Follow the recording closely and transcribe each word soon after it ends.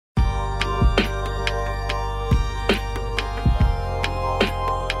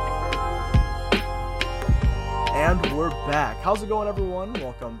And we're back. How's it going, everyone?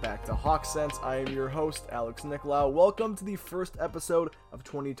 Welcome back to Hawk Sense. I am your host, Alex Nicolau. Welcome to the first episode of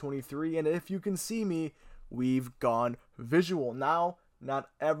 2023. And if you can see me, we've gone visual. Now, not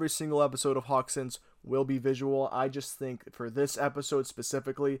every single episode of Hawk Sense will be visual. I just think for this episode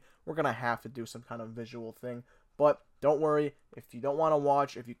specifically, we're going to have to do some kind of visual thing. But don't worry, if you don't want to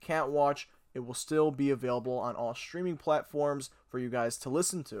watch, if you can't watch, it will still be available on all streaming platforms for you guys to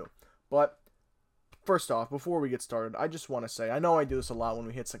listen to. But first off, before we get started, I just want to say, I know I do this a lot when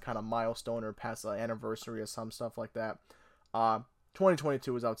we hit some kind of milestone or past the anniversary or some stuff like that.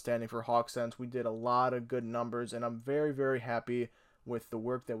 2022 was outstanding for Hawk Sense. We did a lot of good numbers, and I'm very, very happy with the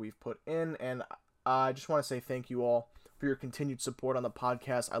work that we've put in. And I just want to say thank you all for your continued support on the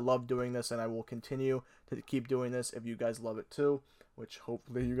podcast. I love doing this, and I will continue to keep doing this if you guys love it too, which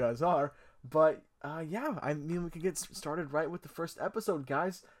hopefully you guys are. But yeah, I mean, we can get started right with the first episode,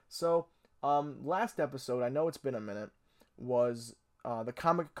 guys. So last episode, I know it's been a minute, was the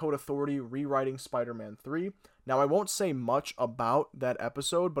Comic Code Authority rewriting Spider-Man 3. Now, I won't say much about that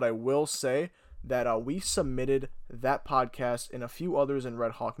episode, but I will say that we submitted that podcast and a few others in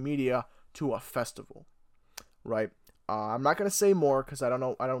Red Hawk Media to a festival, right? I'm not going to say more because I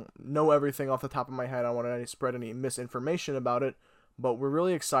don't know everything off the top of my head. I don't want to spread any misinformation about it, but we're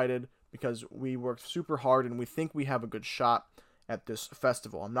really excited because we worked super hard and we think we have a good shot at this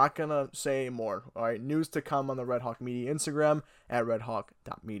festival. I'm not going to say more. All right, news to come on the Red Hawk Media Instagram at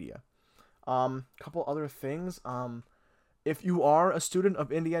redhawk.media. Couple other things. If you are a student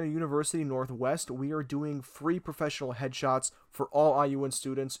of Indiana University Northwest, we are doing free professional headshots for all IUN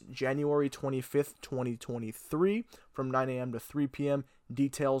students January 25th, 2023 from 9 a.m. to 3 p.m.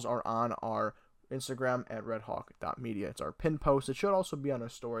 Details are on our Instagram at redhawk.media. It's our pin post. It should also be on our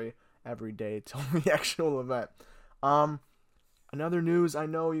story every day till the actual event. Another news, I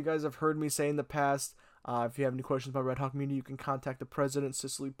know you guys have heard me say in the past, if you have any questions about Red Hawk Media, you can contact the president,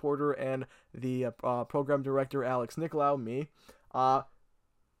 Cicely Porter, and the program director, Alex Nicolau, me.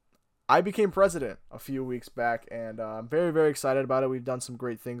 I became president a few weeks back, and I'm very, very excited about it. We've done some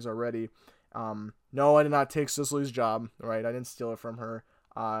great things already. No, I did not take Cicely's job, right? I didn't steal it from her.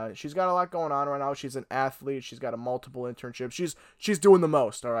 She's got a lot going on right now. She's an athlete. She's got a multiple internship. She's doing the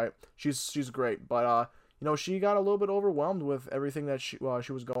most, all right? She's great, but she got a little bit overwhelmed with everything that she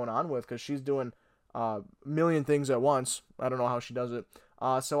was going on with because she's doing a million things at once. I don't know how she does it.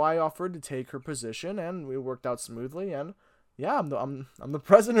 So I offered to take her position, and we worked out smoothly. And yeah, I'm the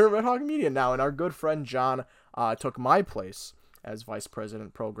president of Red Hawk Media now, and our good friend John took my place as vice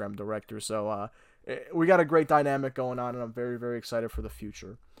president, program director. So we got a great dynamic going on, and I'm very, very excited for the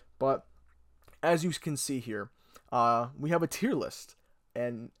future. But as you can see here, we have a tier list.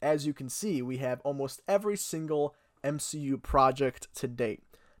 And as you can see, we have almost every single MCU project to date.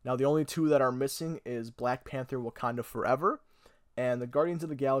 Now, the only two that are missing is Black Panther Wakanda Forever and the Guardians of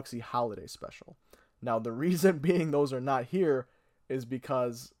the Galaxy Holiday Special. Now, the reason being those are not here is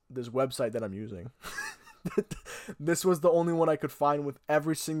because this website that I'm using, this was the only one I could find with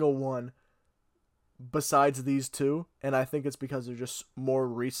every single one besides these two, and I think it's because they're just more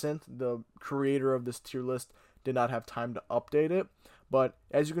recent. The creator of this tier list did not have time to update it. But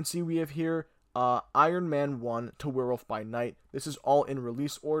as you can see, we have here Iron Man 1 to Werewolf by Night. This is all in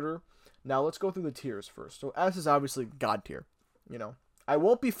release order. Now let's go through the tiers first. So S is obviously God tier. I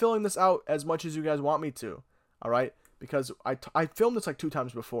won't be filling this out as much as you guys want me to. All right, because I filmed this like 2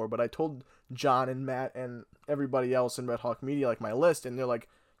 times before, but I told John and Matt and everybody else in Red Hawk Media like my list, and they're like,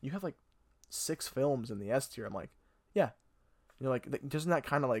 "You have like 6 films in the S tier." I'm like, "Yeah." And they're like, "Doesn't that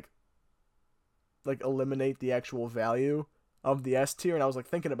kind of like eliminate the actual value of the S tier?" And I was like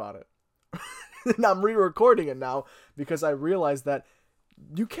thinking about it. And I'm re-recording it now because I realized that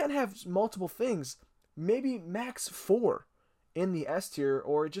you can't have multiple things, maybe max 4 in the S tier,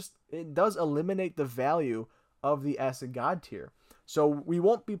 or it does eliminate the value of the S and God tier. So we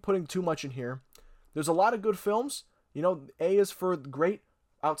won't be putting too much in here. There's a lot of good films. A is for great,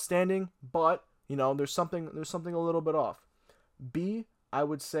 outstanding, but there's something a little bit off. B, I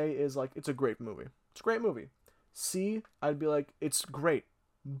would say, is like it's a great movie. It's a great movie. C, I'd be like, it's great,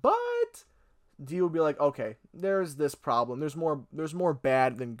 but D would be like, okay, there's this problem. There's more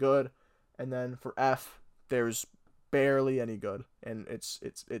bad than good. And then for F, there's barely any good, and it's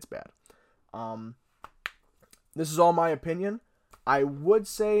bad. This is all my opinion. I would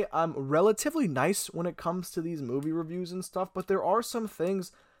say I'm relatively nice when it comes to these movie reviews and stuff, but there are some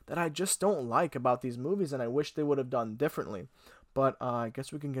things that I just don't like about these movies, and I wish they would have done differently. But I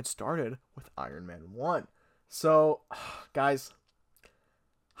guess we can get started with Iron Man 1. So, guys,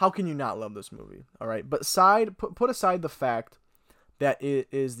 how can you not love this movie? All right, but put aside the fact that it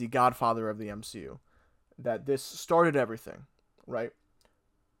is the godfather of the MCU. that this started everything, right?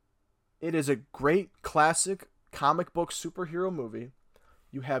 It is a great classic comic book superhero movie.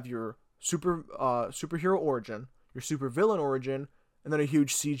 You have your superhero origin, your supervillain origin, and then a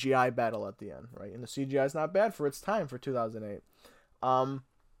huge CGI battle at the end, right? And the CGI is not bad for its time for 2008. Um,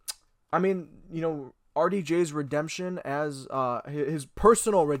 I mean, RDJ's redemption as his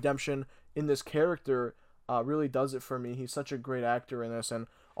personal redemption in this character really does it for me. He's such a great actor in this, and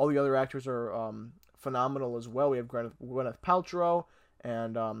all the other actors are phenomenal as well. We have Gwyneth Paltrow,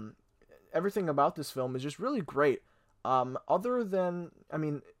 and everything about this film is just really great. Other than, I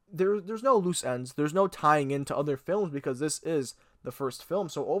mean, there's no loose ends. There's no tying into other films because this is the first film.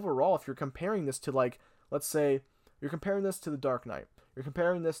 So overall, if you're comparing this to, like, let's say you're comparing this to The Dark Knight, you're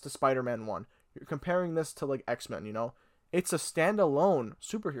comparing this to Spider-Man 1, you're comparing this to, like, X-Men, it's a standalone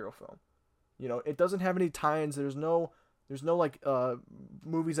superhero film. It doesn't have any tie-ins. There's no like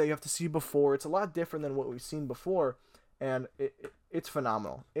movies that you have to see before. It's a lot different than what we've seen before, and it's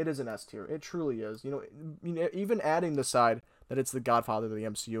phenomenal. It is an S tier. It truly is. Even adding the side that it's the Godfather of the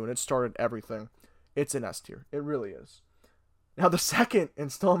MCU and it started everything, it's an S tier. It really is. Now the second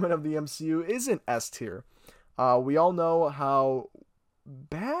installment of the MCU is an S tier. We all know how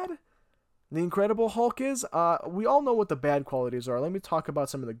bad The Incredible Hulk is. We all know what the bad qualities are. Let me talk about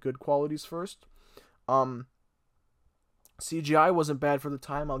some of the good qualities first. CGI wasn't bad for the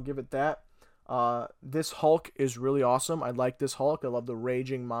time. I'll give it that. This Hulk is really awesome. I like this Hulk. I love the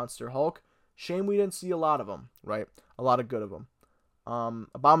raging monster Hulk. Shame we didn't see a lot of them, right? A lot of good of them.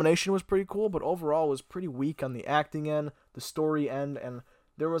 Abomination was pretty cool, but overall was pretty weak on the acting end, the story end, and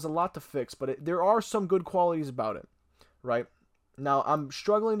there was a lot to fix, but there are some good qualities about it, right? Now, I'm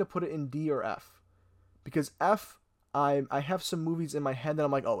struggling to put it in D or F, because F, I have some movies in my head that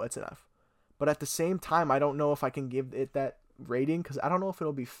I'm like, oh, it's an F. But at the same time, I don't know if I can give it that rating, because I don't know if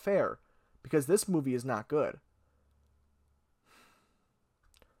it'll be fair, because this movie is not good.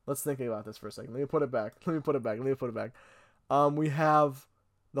 Let's think about this for a second. Let me put it back. We have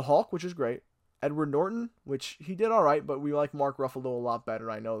the Hulk, which is great. Edward Norton, which he did all right, but we like Mark Ruffalo a lot better.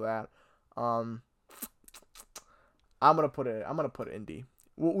 I know that. I'm gonna put it in D.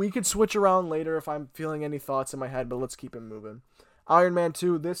 We could switch around later if I'm feeling any thoughts in my head, but let's keep it moving. Iron Man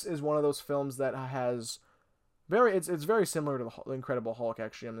 2. This is one of those films that has it's very similar to the Incredible Hulk.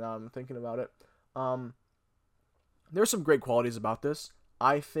 Actually, now I'm thinking about it. There's some great qualities about this.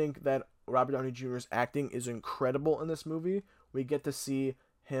 I think that Robert Downey Jr.'s acting is incredible in this movie. We get to see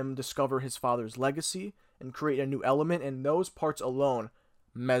him discover his father's legacy and create a new element, and those parts alone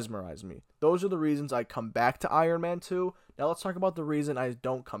mesmerize me. Those are the reasons I come back to Iron Man 2. Now let's talk about the reason I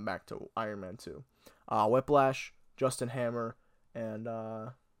don't come back to Iron Man 2. Whiplash, Justin Hammer, and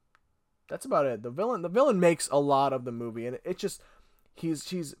that's about it. The villain makes a lot of the movie, and it just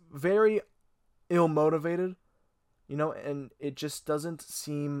he's very ill-motivated, and it just doesn't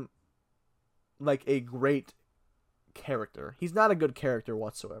seem like a great character. He's not a good character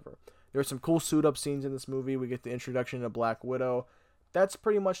whatsoever. There are some cool suit-up scenes in this movie. We get the introduction of Black Widow. That's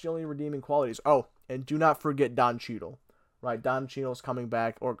pretty much the only redeeming qualities. Oh, and do not forget Don Cheadle, right? Don Cheadle's coming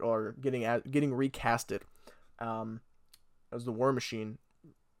back or getting recasted as the War Machine.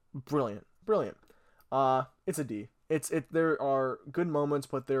 Brilliant. It's a D. There are good moments,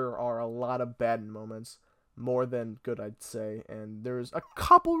 but there are a lot of bad moments. More than good, I'd say. And there's a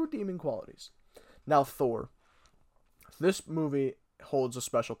couple redeeming qualities. Now, Thor. This movie holds a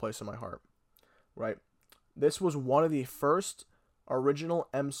special place in my heart, right? This was one of the first original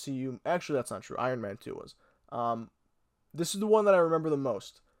MCU... Actually, that's not true. Iron Man 2 was. This is the one that I remember the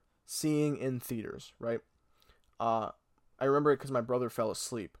most seeing in theaters, right? I remember it because my brother fell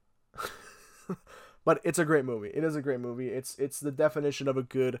asleep. But it's a great movie. It is a great movie. It's the definition of a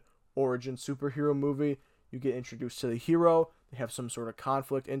good origin superhero movie. You get introduced to the hero. They have some sort of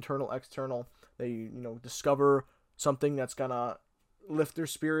conflict, internal, external. They, discover something that's gonna lift their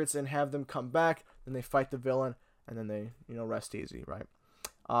spirits and have them come back. Then they fight the villain, and then they, rest easy, right?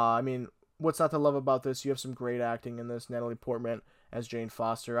 I mean, what's not to love about this? You have some great acting in this. Natalie Portman as Jane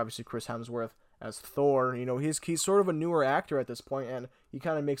Foster. Obviously, Chris Hemsworth as Thor. He's sort of a newer actor at this point, and he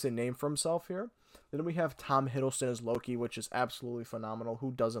kind of makes a name for himself here. Then we have Tom Hiddleston as Loki, which is absolutely phenomenal.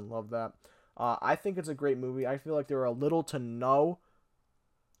 Who doesn't love that? I think it's a great movie. I feel like there are little to no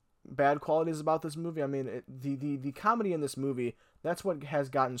bad qualities about this movie. I mean, the comedy in this movie, that's what has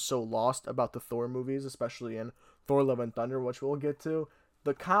gotten so lost about the Thor movies, especially in Thor Love and Thunder, which we'll get to.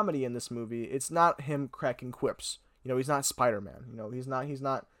 The comedy in this movie, it's not him cracking quips. He's not Spider-Man. He's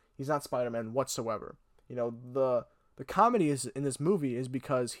not Spider-Man whatsoever. The comedy is in this movie is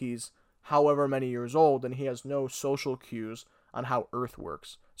because he's however many years old and he has no social cues on how Earth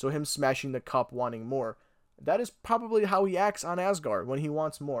works. So him smashing the cup, wanting more. That is probably how he acts on Asgard when he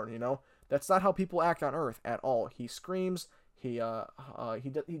wants more, you know? That's not how people act on Earth at all. He screams, he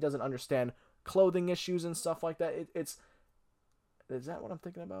doesn't understand clothing issues and stuff like that. It's is that what I'm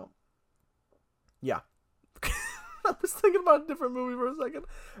thinking about? Yeah. I was thinking about a different movie for a second.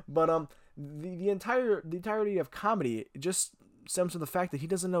 But the entirety of comedy just stems from the fact that he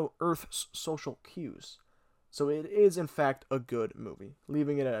doesn't know Earth's social cues. So it is in fact a good movie,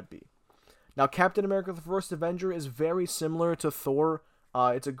 leaving it at a B. Now, Captain America: The First Avenger is very similar to Thor.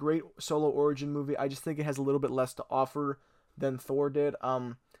 It's a great solo origin movie. I just think it has a little bit less to offer than Thor did.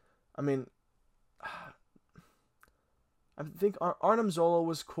 I mean, I think Arnim Zola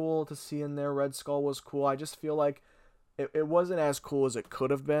was cool to see in there. Red Skull was cool. I just feel like it wasn't as cool as it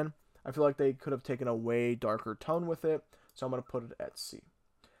could have been. I feel like they could have taken a way darker tone with it. So I'm going to put it at C.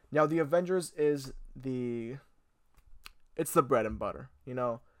 Now, The Avengers is it's the bread and butter, you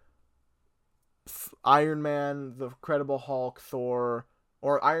know. Iron Man, the Incredible Hulk, Thor,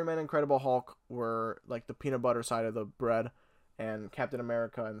 or Iron Man and Incredible Hulk were like the peanut butter side of the bread, and Captain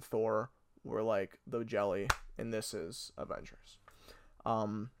America and Thor were like the jelly, and this is Avengers.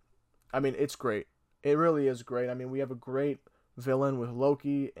 I mean, it's great. It really is great. I mean, we have a great villain with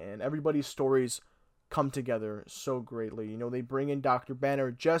Loki, and everybody's stories come together so greatly. You know, they bring in Dr.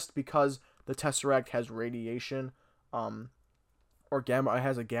 Banner just because the Tesseract has radiation, or gamma. It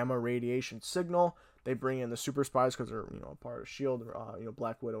has a gamma radiation signal. They bring in the super spies because they're, you know, a part of S.H.I.E.L.D., you know,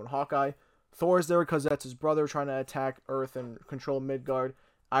 Black Widow and Hawkeye. Thor's there because that's his brother trying to attack Earth and control Midgard.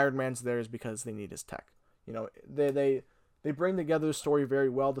 Iron Man's there is because they need his tech. You know, they bring together the story very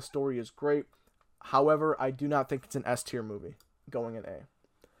well. The story is great. However, I do not think it's an S tier movie, going in A.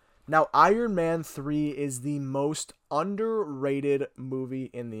 Now, Iron Man 3 is the most underrated movie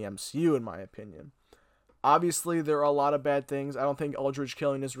in the MCU, in my opinion. Obviously, there are a lot of bad things. I don't think Aldrich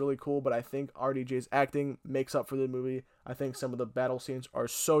killing is really cool, but I think RDJ's acting makes up for the movie. I think some of the battle scenes are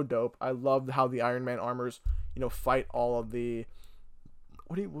so dope. I love how the Iron Man armors, you know, fight all of the...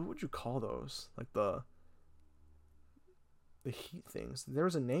 What would you call those? Like the heat things. There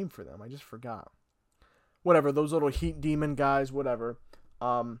was a name for them. I just forgot. Whatever, those little heat demon guys, whatever.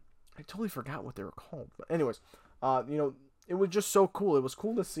 I totally forgot what they were called. But anyways, you know, it was just so cool. It was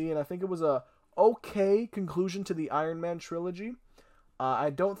cool to see, and I think it was a okay conclusion to the Iron Man trilogy. I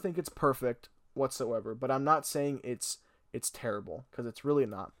don't think it's perfect whatsoever, but I'm not saying it's terrible, because it's really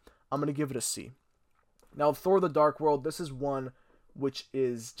not. I'm going to give it a C. Now, Thor: The Dark World, this is one which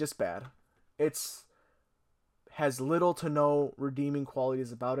is just bad. It's has little to no redeeming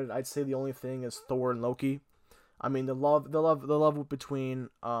qualities about it. I'd say the only thing is Thor and Loki. I mean, the love between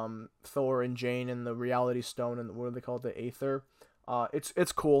Thor and Jane and the Reality Stone and what do they call it, the Aether.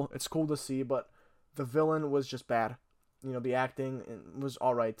 It's cool. It's cool to see, but the villain was just bad. You know, the acting was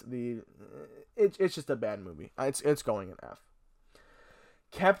all right. It's just a bad movie. It's going in F.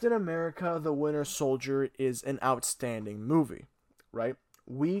 Captain America: The Winter Soldier is an outstanding movie, right?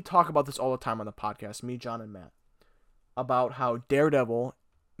 We talk about this all the time on the podcast, me, John, and Matt, about how Daredevil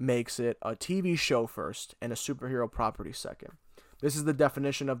makes it a TV show first and a superhero property second. This is the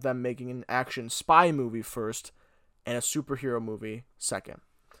definition of them making an action spy movie first and a superhero movie second.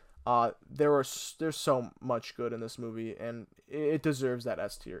 There's so much good in this movie, and it deserves that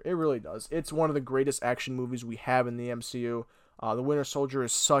S tier. It really does. It's one of the greatest action movies we have in the MCU. The Winter Soldier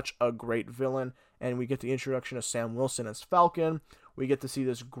is such a great villain, and we get the introduction of Sam Wilson as Falcon. We get to see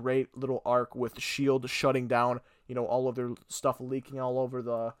this great little arc with S.H.I.E.L.D. shutting down, you know, all of their stuff leaking all over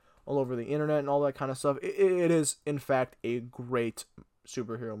the internet and all that kind of stuff. It is, in fact, a great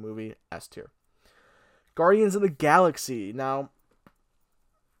superhero movie, S tier. Guardians of the Galaxy. Now,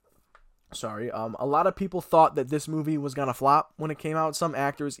 a lot of people thought that this movie was gonna flop when it came out. Some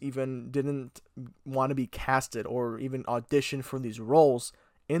actors even didn't want to be casted or even audition for these roles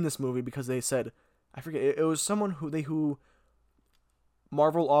in this movie because they said, I forget, it was someone who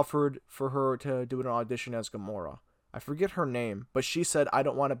Marvel offered for her to do an audition as Gamora. I forget her name, but she said, I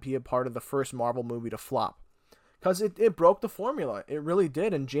don't want to be a part of the first Marvel movie to flop. Because it broke the formula. It really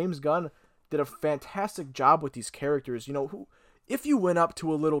did. And James Gunn did a fantastic job with these characters. You know, if you went up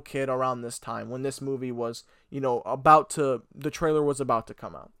to a little kid around this time when this movie was, you know, the trailer was about to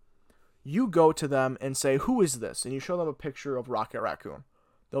come out, you go to them and say, who is this? And you show them a picture of Rocket Raccoon.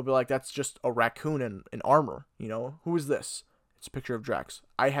 They'll be like, that's just a raccoon in armor. You know, who is this? It's a picture of Drax.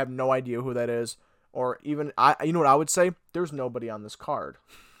 I have no idea who that is. Or even, you know what I would say? There's nobody on this card.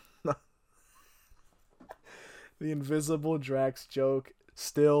 The invisible Drax joke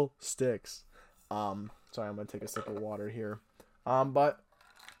still sticks. Sorry, I'm going to take a sip of water here. But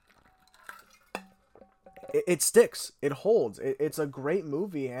it sticks. It holds. It's a great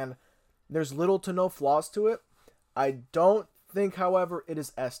movie, and there's little to no flaws to it. I don't think, however, it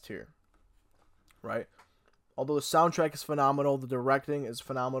is S tier, right? Although the soundtrack is phenomenal, the directing is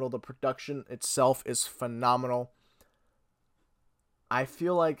phenomenal, the production itself is phenomenal. I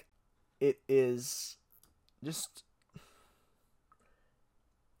feel like it is just...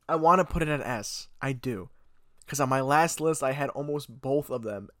 I want to put it at S. I do. Because on my last list, I had almost both of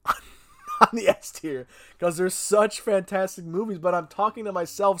them on the S tier. Because they're such fantastic movies. But I'm talking to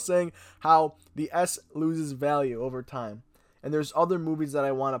myself saying how the S loses value over time. And there's other movies that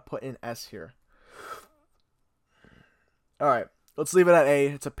I want to put in S here. Alright, let's leave it at A.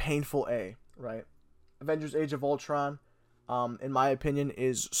 It's a painful A, right? Avengers Age of Ultron, in my opinion,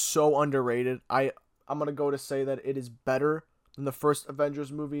 is so underrated. I'm going to go to say that it is better than the first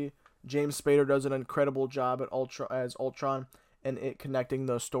Avengers movie. James Spader does an incredible job as Ultron, and it connecting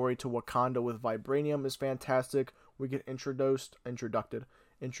the story to Wakanda with Vibranium is fantastic. We get introduced to,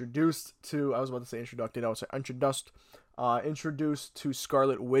 introduced to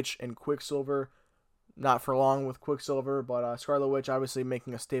Scarlet Witch and Quicksilver. Not for long with Quicksilver, but Scarlet Witch obviously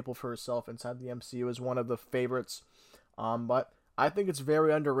making a staple for herself inside the MCU is one of the favorites. But I think it's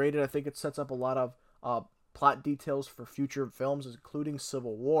very underrated. I think it sets up a lot of plot details for future films, including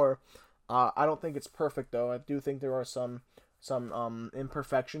Civil War. I don't think it's perfect, though. I do think there are some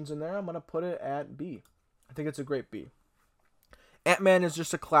imperfections in there. I'm going to put it at B. I think it's a great B. Ant-Man is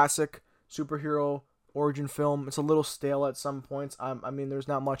just a classic superhero origin film. It's a little stale at some points. I mean, there's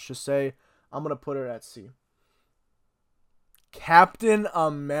not much to say. I'm going to put it at C. Captain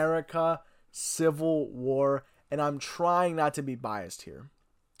America Civil War. And I'm trying not to be biased here.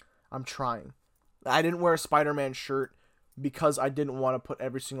 I'm trying. I didn't wear a Spider-Man shirt because I didn't want to put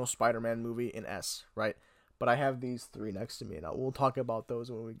every single Spider-Man movie in S, right? But I have these three next to me. Now, we'll talk about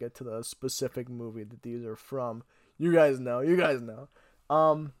those when we get to the specific movie that these are from. You guys know.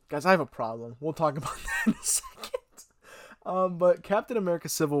 Guys, I have a problem. We'll talk about that in a second. But Captain America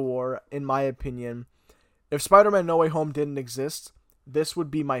Civil War, in my opinion, if Spider-Man No Way Home didn't exist, this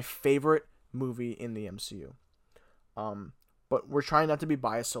would be my favorite movie in the MCU. But we're trying not to be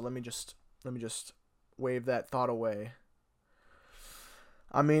biased, so let me just wave that thought away.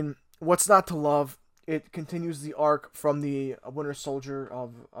 I mean, what's not to love? It continues the arc from the Winter Soldier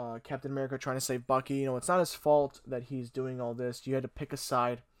of Captain America trying to save Bucky. You know, it's not his fault that he's doing all this. You had to pick a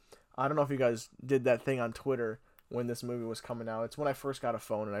side. I don't know if you guys did that thing on Twitter when this movie was coming out. It's when I first got a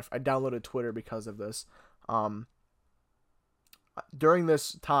phone, and I downloaded Twitter because of this. During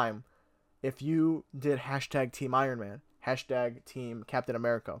this time, if you did hashtag Team Iron Man, hashtag Team Captain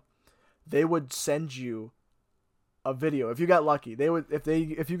America, they would send you a video. If you got lucky, they would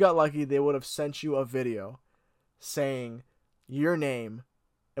have sent you a video saying your name.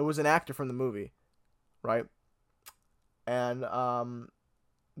 It was an actor from the movie, right? And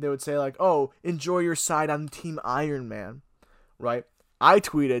they would say like, "Oh, enjoy your side on Team Iron Man," right? I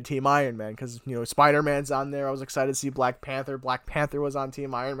tweeted Team Iron Man because, you know, Spider-Man's on there. I was excited to see Black Panther. Black Panther was on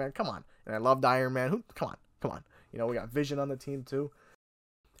Team Iron Man. Come on. And I loved Iron Man. Come on. You know, we got Vision on the team too.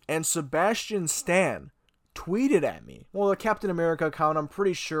 And Sebastian Stan tweeted at me. Well, the Captain America account, I'm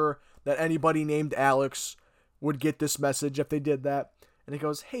pretty sure that anybody named Alex would get this message if they did that. And he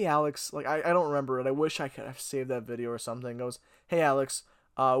goes, "Hey, Alex," like, I don't remember it. I wish I could have saved that video or something. He goes, "Hey, Alex,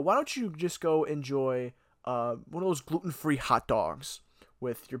 why don't you just go enjoy one of those gluten-free hot dogs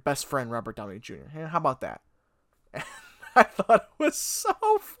with your best friend, Robert Downey Jr.? Hey, how about that?" And I thought it was so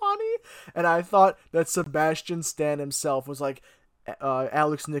funny. And I thought that Sebastian Stan himself was like,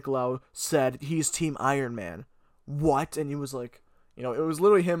 Alex Nicolau said he's Team Iron Man. What? And he was like, you know, it was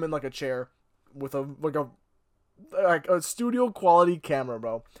literally him in like a chair with a studio quality camera,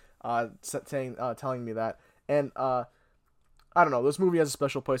 bro, telling me that. And I don't know, this movie has a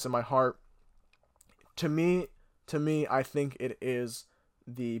special place in my heart. To me, I think it is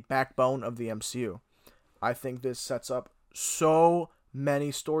the backbone of the MCU. I think this sets up so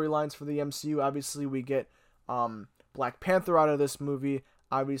many storylines for the MCU. Obviously, we get Black Panther out of this movie.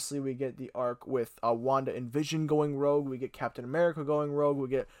 Obviously, we get the arc with Wanda and Vision going rogue. We get Captain America going rogue. We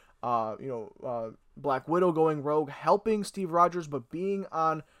get Black Widow going rogue, helping Steve Rogers, but being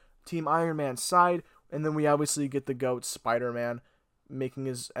on Team Iron Man's side. And then we obviously get the GOAT, Spider-Man, making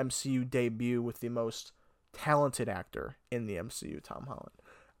his MCU debut with the most talented actor in the MCU, Tom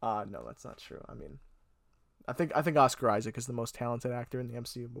Holland. No, that's not true. I mean, I think Oscar Isaac is the most talented actor in the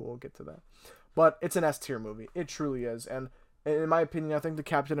MCU, but we'll get to that. But it's an S-tier movie. It truly is. And in my opinion, I think the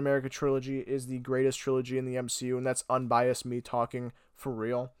Captain America trilogy is the greatest trilogy in the MCU, and that's unbiased me talking for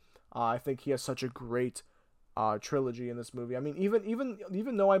real. I think he has such a great trilogy in this movie. I mean,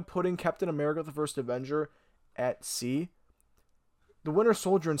 even though I'm putting Captain America the First Avenger at C, the Winter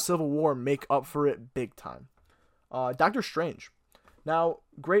Soldier and Civil War make up for it big time. Doctor Strange. Now,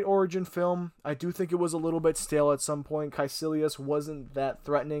 great origin film. I do think it was a little bit stale at some point. Caecilius wasn't that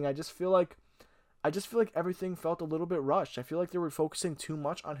threatening. I just feel like everything felt a little bit rushed. I feel like they were focusing too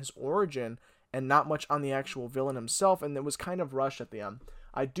much on his origin and not much on the actual villain himself, and it was kind of rushed at the end.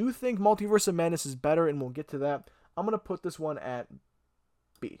 I do think Multiverse of Madness is better, and we'll get to that. I'm going to put this one at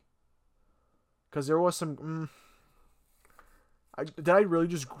B. Because there was some... did I really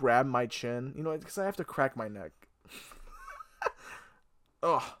just grab my chin? You know, because I have to crack my neck.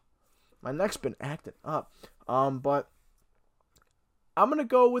 Ugh. My neck's been acting up. But I'm going to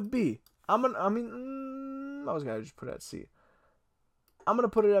go with B. I was going to just put it at C. I'm going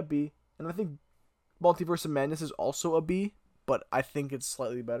to put it at B. And I think Multiverse of Madness is also a B, but I think it's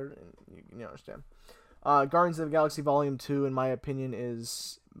slightly better. And you understand. Guardians of the Galaxy Volume 2, in my opinion,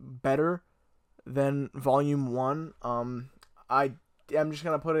 is better than Volume 1. I'm just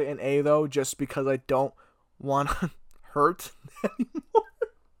going to put it in A, though, just because I don't want to hurt anymore.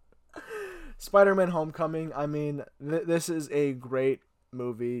 Spider-Man Homecoming, I mean, this is a great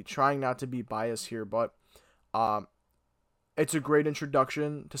movie. Trying not to be biased here, but it's a great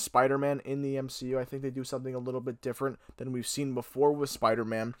introduction to Spider-Man in the MCU. I think they do something a little bit different than we've seen before with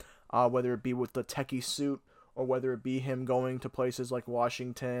Spider-Man, whether it be with the techie suit or whether it be him going to places like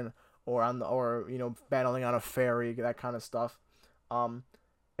Washington or battling on a ferry, that kind of stuff.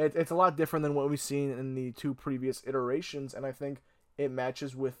 It's a lot different than what we've seen in the two previous iterations, and I think it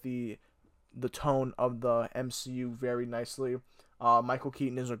matches with the tone of the MCU very nicely. Michael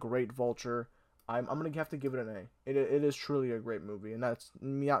Keaton is a great Vulture. I'm gonna have to give it an A. It is truly a great movie, and that's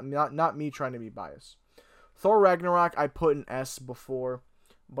not me trying to be biased. Thor Ragnarok I put an S before,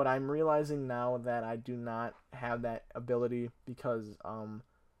 but I'm realizing now that I do not have that ability because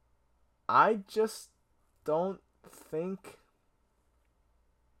I just don't think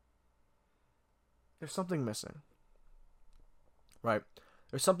there's something missing. Right?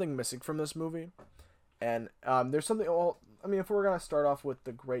 There's something missing from this movie, and there's something. Well, I mean, if we're gonna start off with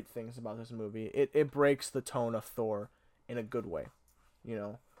the great things about this movie, it breaks the tone of Thor in a good way.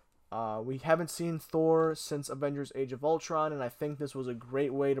 You know, we haven't seen Thor since Avengers: Age of Ultron, and I think this was a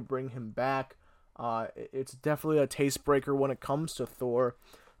great way to bring him back. It's definitely a taste breaker when it comes to Thor.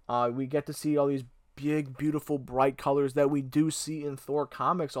 We get to see all these big, beautiful, bright colors that we do see in Thor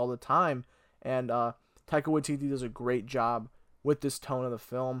comics all the time, and Taika Waititi does a great job with this tone of the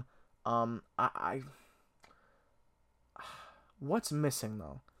film. What's missing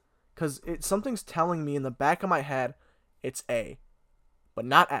though? Because something's telling me in the back of my head it's A, but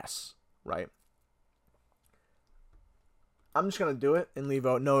not S, right? I'm just gonna do it and leave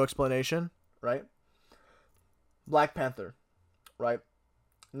out no explanation, right? Black Panther, right?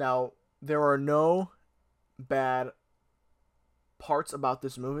 Now, there are no bad parts about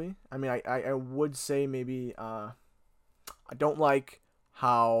this movie. I mean, I would say maybe I don't like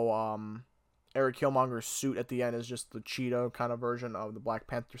how Eric Killmonger's suit at the end is just the Cheetah kind of version of the Black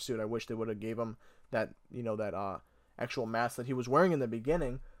Panther suit. I wish they would have gave him that, that actual mask that he was wearing in the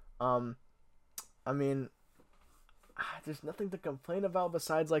beginning. I mean, there's nothing to complain about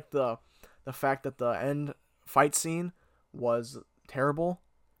besides like the fact that the end fight scene was terrible.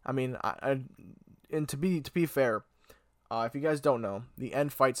 I mean, and to be fair, if you guys don't know, the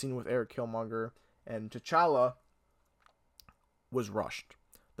end fight scene with Eric Killmonger and T'Challa was rushed.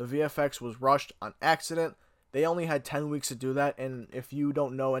 The VFX was rushed on accident. They only had 10 weeks to do that, and if you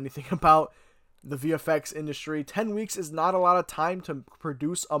don't know anything about the VFX industry, 10 weeks is not a lot of time to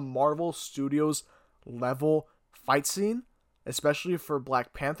produce a Marvel Studios level fight scene, especially for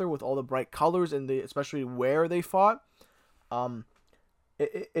Black Panther with all the bright colors and especially where they fought.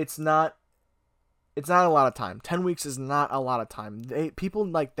 It's not a lot of time. 10 weeks is not a lot of time. People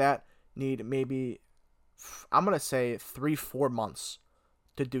like that need maybe, I'm going to say 3-4 months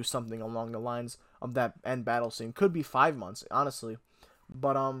to do something along the lines of that end battle scene. Could be 5 months, honestly.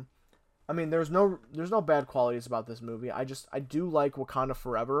 But I mean, there's no bad qualities about this movie. I do like Wakanda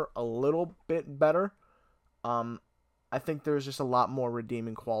Forever a little bit better. I think there's just a lot more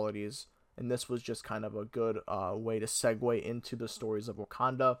redeeming qualities, and this was just kind of a good way to segue into the stories of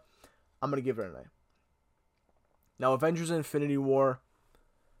Wakanda. I'm gonna give it an A. Now, Avengers: Infinity War,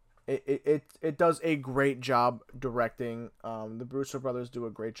 it does a great job directing. The Russo brothers do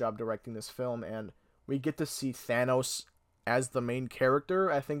a great job directing this film, and we get to see Thanos as the main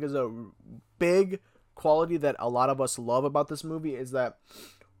character. I think is a big quality that a lot of us love about this movie, is that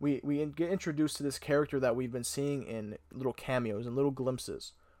we get introduced to this character that we've been seeing in little cameos and little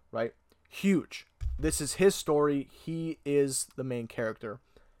glimpses, right? Huge. This is his story. He is the main character.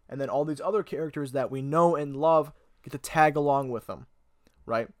 and then all these other characters that we know and love get to tag along with him,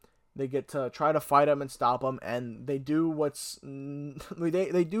 right? They get to try to fight him and stop him, and they do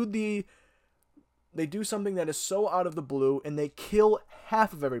they do something that is so out of the blue, and they kill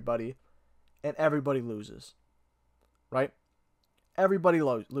half of everybody, and everybody loses, right? Everybody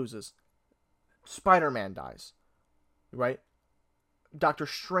loses. Spider-Man dies, right? Doctor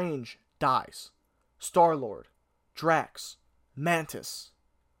Strange dies. Star-Lord, Drax, Mantis,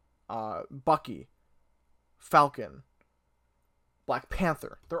 Bucky, Falcon, Black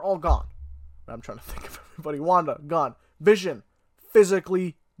Panther. They're all gone. I'm trying to think of everybody. Wanda, gone. Vision,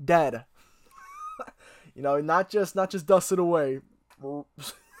 physically dead. Not just dusted away.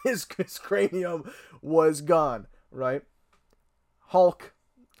 His cranium was gone, right?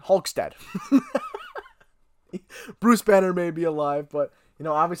 Hulk's dead. Bruce Banner may be alive, but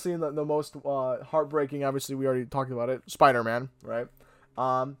obviously the most heartbreaking, obviously we already talked about it, Spider-Man, right?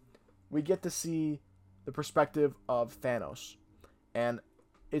 We get to see the perspective of Thanos, and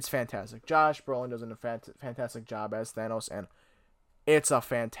it's fantastic. Josh Brolin does a fantastic job as Thanos, and it's a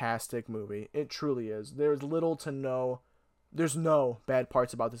fantastic movie. It truly is. There's no bad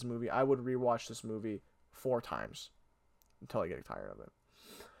parts about this movie. I would rewatch this movie 4 times until I get tired of it.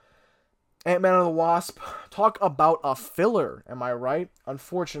 Ant-Man and the Wasp. Talk about a filler. Am I right?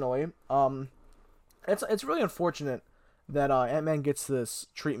 Unfortunately, it's really unfortunate that Ant-Man gets this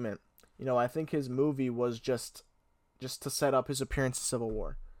treatment. I think his movie was just to set up his appearance in Civil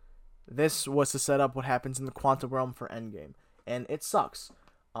War. This was to set up what happens in the quantum realm for Endgame, and it sucks.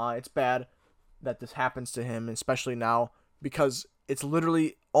 It's bad that this happens to him, especially now because it's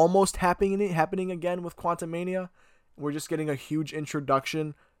literally almost happening again with Quantumania. We're just getting a huge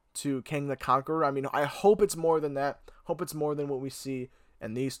introduction to Kang the Conqueror. I mean, I hope it's more than that. Hope it's more than what we see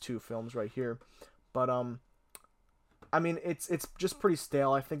in these 2 films right here. But I mean, it's just pretty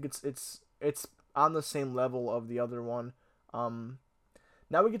stale. I think it's on the same level of the other one.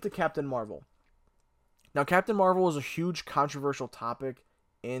 Now we get to Captain Marvel. Now, Captain Marvel is a huge controversial topic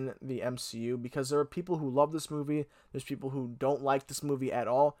in the MCU because there are people who love this movie, there's people who don't like this movie at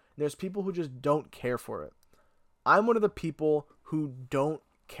all, and there's people who just don't care for it. I'm one of the people who don't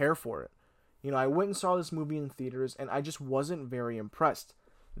care for it. I went and saw this movie in theaters, and I just wasn't very impressed.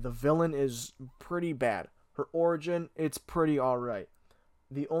 The villain is pretty bad. Her origin, it's pretty alright.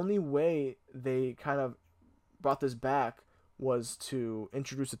 The only way they kind of brought this back was to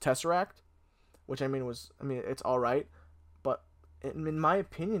introduce the Tesseract, which it's alright, but in my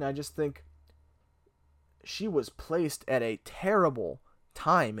opinion, I just think she was placed at a terrible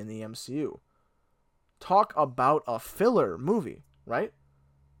time in the MCU. Talk about a filler movie, right?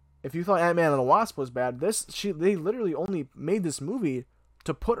 If you thought Ant-Man and the Wasp was bad, they literally only made this movie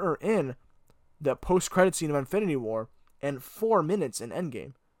to put her in the post-credit scene of Infinity War and 4 minutes in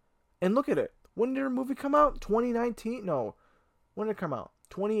Endgame. And look at it. When did her movie come out? 2019? No. When did it come out?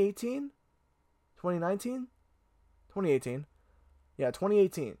 2018? 2019? 2018. Yeah,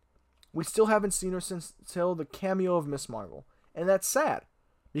 2018. We still haven't seen her since till the cameo of Miss Marvel. And that's sad.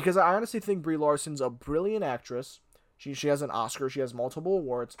 Because I honestly think Brie Larson's a brilliant actress. She has an Oscar. She has multiple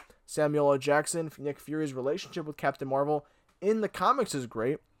awards. Samuel L. Jackson, Nick Fury's relationship with Captain Marvel in the comics is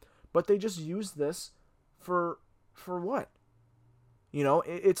great. But they just use this for what?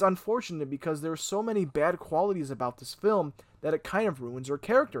 It's unfortunate because there are so many bad qualities about this film that it kind of ruins her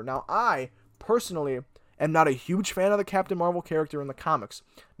character. Now, I personally am not a huge fan of the Captain Marvel character in the comics.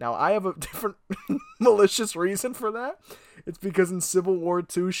 Now, I have a different malicious reason for that. It's because in Civil War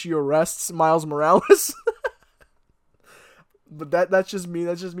 2, she arrests Miles Morales. But that's just me.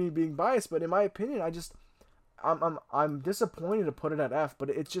 That's just me being biased. But in my opinion, I'm disappointed to put it at F. But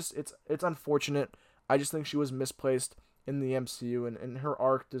it's unfortunate. I just think she was misplaced in the MCU, and her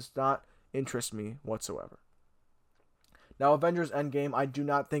arc does not interest me whatsoever. Now, Avengers Endgame, I do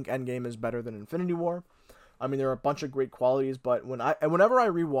not think Endgame is better than Infinity War. I mean, there are a bunch of great qualities, but whenever I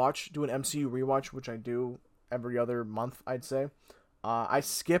do an MCU rewatch, which I do every other month, I'd say, I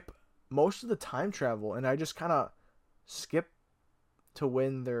skip most of the time travel, and I just kind of skip to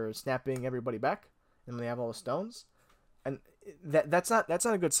when they're snapping everybody back, and they have all the stones, and that's not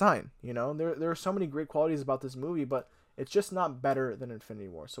a good sign. There are so many great qualities about this movie, but it's just not better than Infinity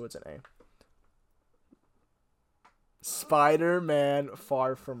War, so it's an A. Spider-Man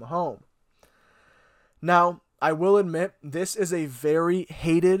Far From Home. Now, I will admit, this is a very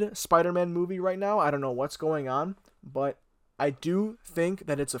hated Spider-Man movie right now. I don't know what's going on, but I do think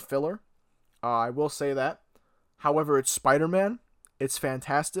that it's a filler. I will say that. However, it's Spider-Man. It's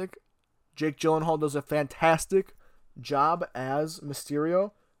fantastic. Jake Gyllenhaal does a fantastic job as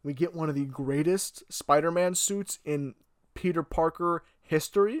Mysterio. We get one of the greatest Spider-Man suits in Peter Parker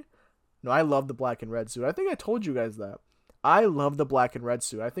history, no, I love the black and red suit. I think I told you guys that. I love the black and red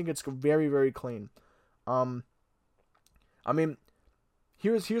suit. I think it's very, very clean. I mean,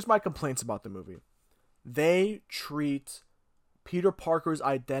 here's my complaints about the movie. They treat Peter Parker's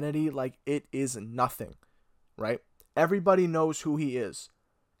identity like it is nothing, right? Everybody knows who he is.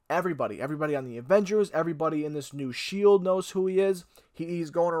 Everybody on the Avengers, everybody in this new S.H.I.E.L.D. knows who he is. He's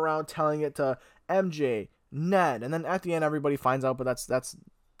going around telling it to MJ, Ned, and then at the end everybody finds out, but that's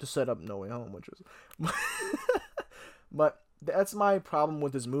to set up No Way Home, which was but that's my problem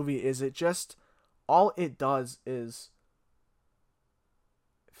with this movie, is it just, all it does is,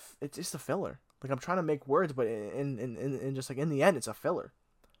 it's just a filler. Like, I'm trying to make words, but in just like in the end, it's a filler,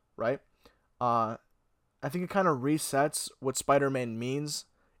 right? I think it kind of resets what Spider-Man means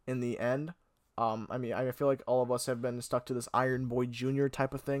in the end. I mean, I feel like all of us have been stuck to this Iron Boy Jr.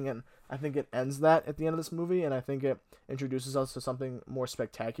 type of thing, and I think it ends that at the end of this movie, and I think it introduces us to something more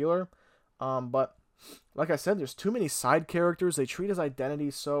spectacular. But like I said, there's too many side characters. They treat his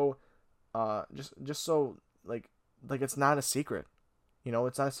identity so, just so like it's not a secret. You know,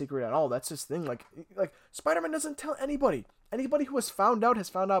 it's not a secret at all. That's his thing. Like Spider-Man doesn't tell anybody. Anybody who has found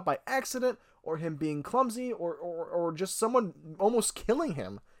out by accident, or him being clumsy, or just someone almost killing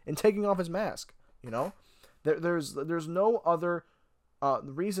him and taking off his mask. You know, there's no other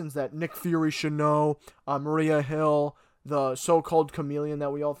reasons that Nick Fury should know. Maria Hill, the so-called Chameleon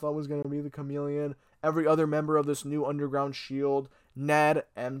that we all thought was going to be the Chameleon. Every other member of this new underground S.H.I.E.L.D. Ned,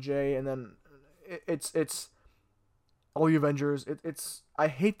 MJ, and then it's all the Avengers. I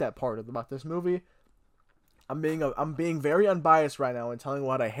hate that part about this movie. I'm being very unbiased right now and telling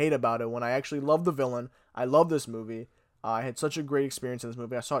what I hate about it, when I actually love the villain. I love this movie. I had such a great experience in this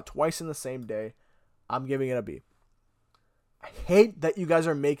movie. I saw it twice in the same day. I'm giving it a B. I hate that you guys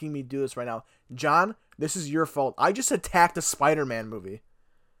are making me do this right now. John, this is your fault. I just attacked a Spider-Man movie.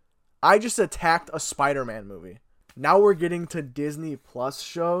 Now we're getting to Disney Plus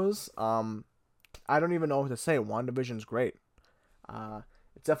shows. I don't even know what to say. WandaVision's great.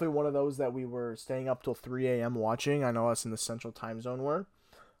 It's definitely one of those that we were staying up till 3 a.m. watching. I know us in the Central Time Zone were.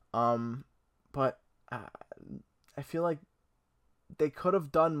 But I feel like they could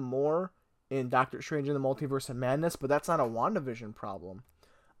have done more in Doctor Strange in the Multiverse of Madness, but that's not a WandaVision problem.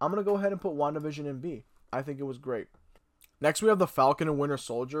 I'm going to go ahead and put WandaVision in B. I think it was great. Next, we have The Falcon and Winter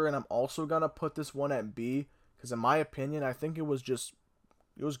Soldier, and I'm also going to put this one at B, because in my opinion, I think it was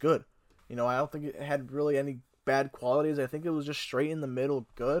good. You know, I don't think it had really any bad qualities. I think it was just straight in the middle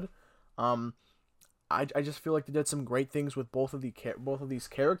good. I just feel like they did some great things with both of these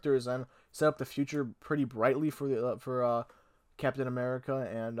characters, and set up the future pretty brightly for Captain America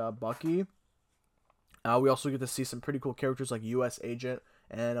and Bucky. We also get to see some pretty cool characters like U.S. Agent,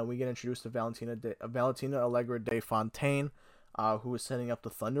 and we get introduced to Valentina Allegra de Fontaine, who is setting up the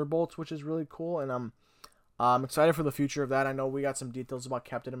Thunderbolts, which is really cool, and I'm excited for the future of that. I know we got some details about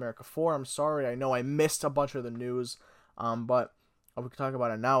Captain America 4. I'm sorry, I know I missed a bunch of the news, but we can talk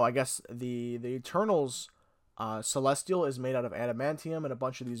about it now. I guess the Eternals, Celestial is made out of adamantium, and a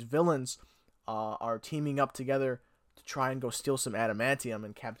bunch of these villains are teaming up together to try and go steal some adamantium,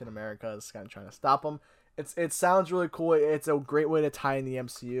 and Captain America is kind of trying to stop them. It sounds really cool. It's a great way to tie in the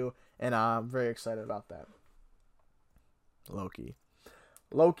MCU, and I'm very excited about that. Loki,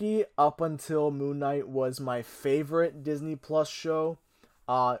 up until Moon Knight, was my favorite Disney Plus show.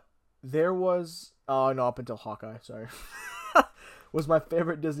 Up until Hawkeye, sorry. Was my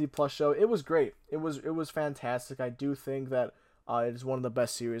favorite Disney Plus show. It was great. It was fantastic. I do think that it is one of the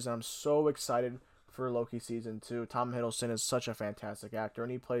best series, and I'm so excited for Loki season 2. Tom Hiddleston is such a fantastic actor,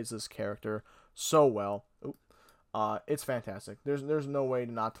 and he plays this character so well. It's fantastic. There's no way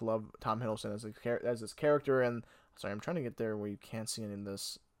not to love Tom Hiddleston as this character. And sorry, I'm trying to get there where you can't see any of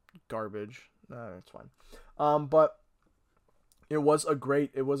this garbage. It's fine. But it was a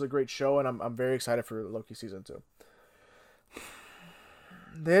great show, and I'm very excited for Loki season 2.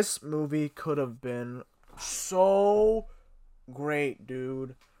 This movie could have been so great,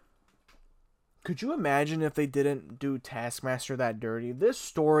 dude. Could you imagine if they didn't do Taskmaster that dirty? This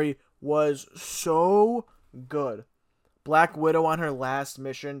story was so good. Black Widow on her last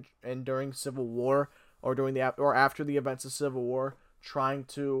mission and during Civil War, or after the events of Civil War, trying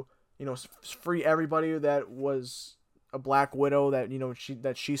to, free everybody that was a Black Widow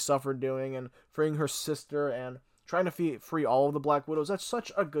that she suffered doing, and freeing her sister, and trying to free all of the Black Widows. That's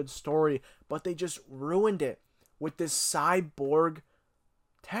such a good story, but they just ruined it with this cyborg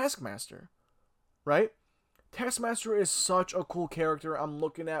Taskmaster, right? Taskmaster is such a cool character. I'm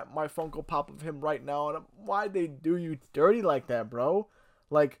looking at my Funko Pop of him right now, and why'd they do you dirty like that, bro?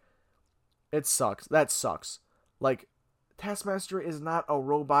 Like, it sucks. That sucks. Like, Taskmaster is not a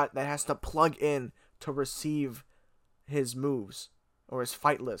robot that has to plug in to receive his moves or his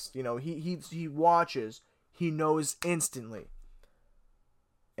fight list. You know, he watches, he knows instantly.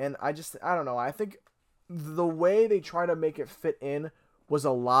 And I don't know. I think the way they try to make it fit in was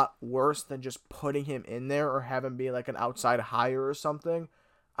a lot worse than just putting him in there or have him be like an outside hire or something.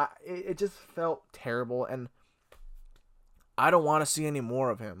 It just felt terrible, and I don't want to see any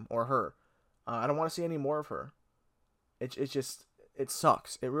more of him or her. I don't want to see any more of her. It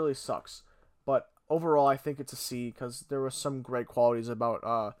sucks. It really sucks. But overall, I think it's a C because there were some great qualities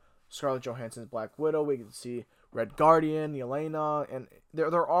about Scarlett Johansson's Black Widow. We can see Red Guardian, Yelena, and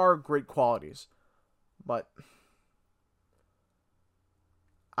there are great qualities. But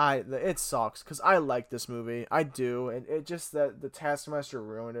it sucks because I like this movie. I do. And it just that the Taskmaster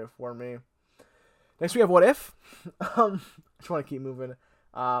ruined it for me. Next we have What If. I just want to keep moving.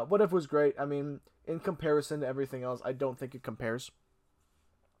 What If was great. I mean, in comparison to everything else, I don't think it compares.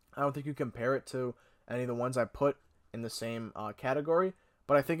 I don't think you compare it to any of the ones I put in the same category.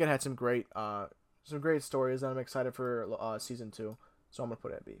 But I think it had some great stories, and I'm excited for season 2. So I'm gonna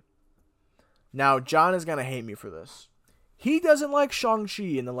put it at B. Now John is gonna hate me for this. He doesn't like Shang-Chi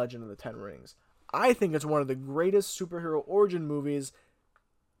in The Legend of the Ten Rings. I think it's one of the greatest superhero origin movies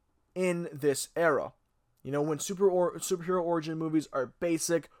in this era. You know, when superhero origin movies are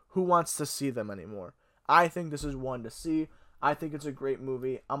basic, who wants to see them anymore? I think this is one to see. I think it's a great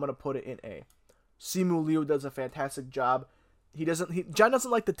movie. I'm going to put it in A. Simu Liu does a fantastic job. John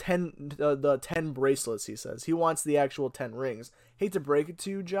doesn't like the 10 bracelets, he says. He wants the actual 10 rings. Hate to break it to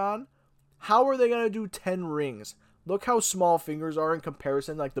you, John. How are they going to do 10 rings? Look how small fingers are in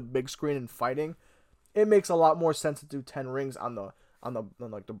comparison, like the big screen and fighting. It makes a lot more sense to do 10 rings on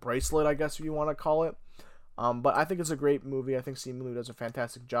the bracelet, I guess you want to call it. But I think it's a great movie. I think Simu Liu does a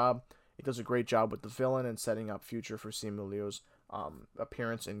fantastic job. He does a great job with the villain and setting up future for Simu Liu's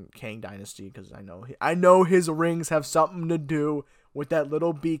appearance in Kang Dynasty, because I know his rings have something to do with that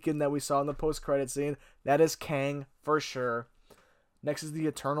little beacon that we saw in the post-credit scene. That is Kang for sure. Next is the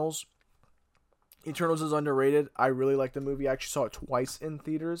Eternals. Eternals is underrated. I really like the movie. I actually saw it twice in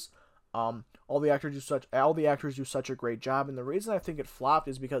theaters. All the actors do such a great job, and the reason I think it flopped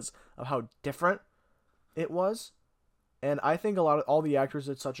is because of how different it was. And I think all the actors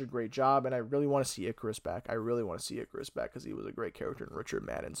did such a great job, and I really want to see Icarus back. Because he was a great character, and Richard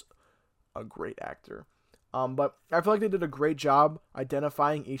Madden's a great actor. But I feel like they did a great job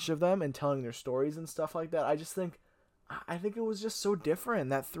identifying each of them and telling their stories and stuff like that. I think it was just so different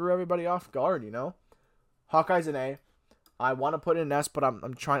that threw everybody off guard, you know? Hawkeye's an A. I want to put it in S, but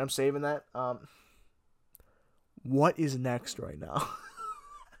I'm saving that. What is next right now?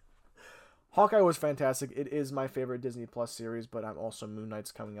 Hawkeye was fantastic. It is my favorite Disney Plus series, but I'm also Moon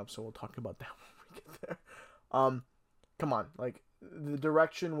Knight's coming up, so we'll talk about that when we get there. Come on, like the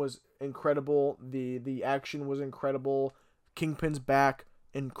direction was incredible. The action was incredible. Kingpin's back,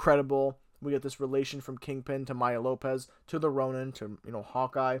 incredible. We get this relation from Kingpin to Maya Lopez to the Ronin to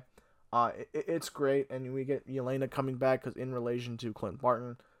Hawkeye. It's great, and we get Yelena coming back because in relation to Clint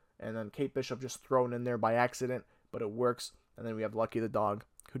Barton, and then Kate Bishop just thrown in there by accident, but it works. And then we have Lucky the dog.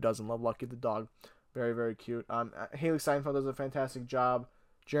 Who doesn't love Lucky the dog? Very, very cute. Haley Steinfeld does a fantastic job.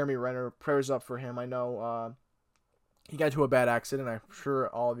 Jeremy Renner, prayers up for him. I know he got into a bad accident. I'm sure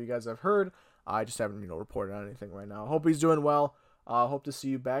all of you guys have heard. I just haven't reported on anything right now. Hope he's doing well. Hope to see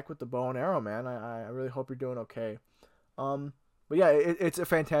you back with the bow and arrow, man. I really hope you're doing okay. But yeah, it's a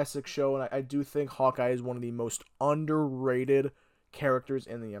fantastic show, and I do think Hawkeye is one of the most underrated characters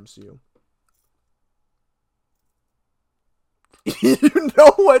in the MCU. You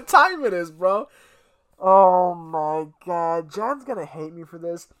know what time it is, bro. Oh my god. John's gonna hate me for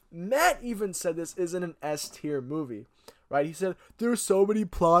this. Matt even said this isn't an S tier movie, right? He said there's so many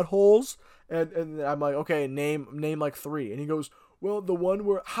plot holes, and I'm like, okay, name like 3. And he goes, well, the one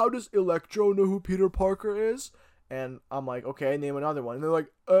where how does Electro know who Peter Parker is? And I'm like, okay, name another one. And they're like,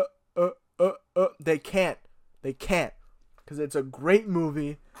 they can't, because it's a great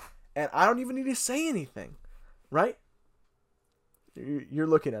movie, and I don't even need to say anything, right? You're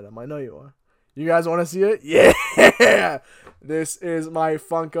looking at him. I know you are. You guys want to see it? Yeah! This is my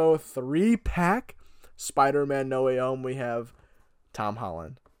Funko 3-pack. Spider-Man No Way Home. We have Tom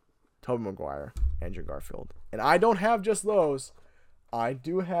Holland, Tobey Maguire, Andrew Garfield. And I don't have just those. I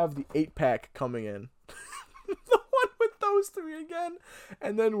do have the 8-pack coming in. The one with those 3 again.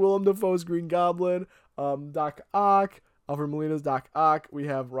 And then Willem Dafoe's Green Goblin, Doc Ock, Alfred Molina's Doc Ock. We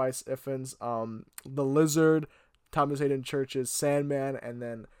have Rhys Ifans, The Lizard, Thomas Hayden Church's Sandman, and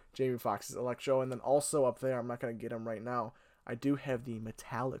then Jamie Foxx's Electro. And then also up there, I'm not going to get him right now, I do have the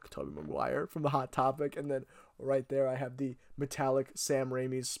metallic Tobey Maguire from the Hot Topic, and then right there. I have the metallic Sam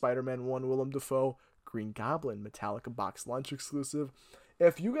Raimi's Spider-Man 1 Willem Dafoe Green Goblin Metallica box lunch exclusive.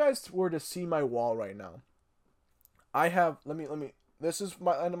 If you guys were to see my wall right now, I have, let me, this is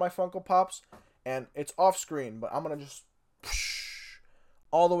my end of my Funko Pops, and it's off screen, but I'm going to just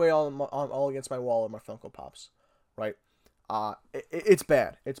all the way all against my wall of my Funko Pops, right? It's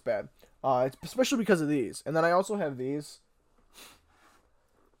bad. It's bad. It's especially because of these. And then I also have these,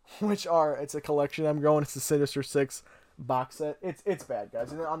 which are, it's a collection I'm going. It's the Sinister Six box set. It's bad,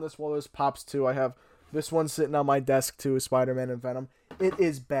 guys. And then on this wall, there's Pops too. I have this one sitting on my desk too, Spider-Man and Venom. It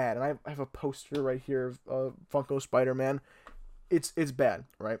is bad. And I have a poster right here of Funko Spider-Man. It's bad,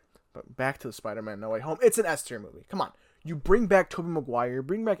 right? But back to the Spider-Man No Way Home. It's an S-tier movie. Come on. You bring back Tobey Maguire,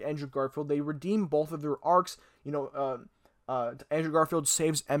 bring back Andrew Garfield. They redeem both of their arcs. You know, Andrew Garfield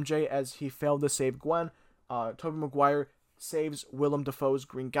saves MJ as he failed to save Gwen. Tobey Maguire saves Willem Dafoe's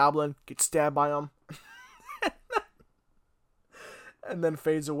Green Goblin, gets stabbed by him, and then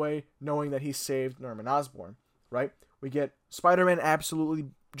fades away knowing that he saved Norman Osborn, right? We get Spider-Man absolutely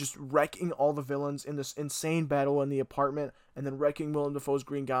just wrecking all the villains in this insane battle in the apartment, and then wrecking Willem Dafoe's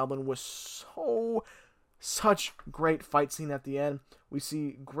Green Goblin was such great fight scene at the end. We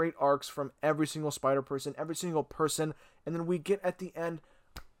see great arcs from every single every single person, and then we get at the end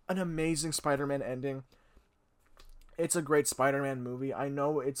an amazing Spider-Man ending. It's a great Spider-Man movie. I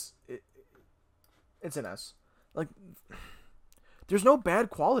know it's an S. Like, there's no bad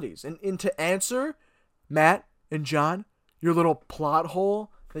qualities. And to answer Matt and John, your little plot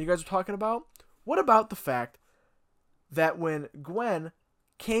hole that you guys are talking about, what about the fact that when Gwen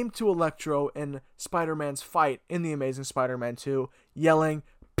came to Electro in Spider-Man's fight in The Amazing Spider-Man 2, yelling,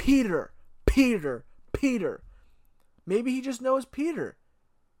 "Peter, Peter, Peter," maybe he just knows Peter,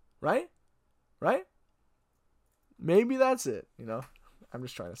 right? Right? Maybe that's it, you know? I'm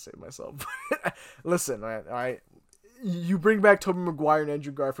just trying to save myself. Listen, all right? You bring back Tobey Maguire and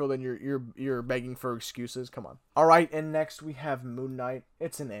Andrew Garfield and you're begging for excuses. Come on. All right, and next we have Moon Knight.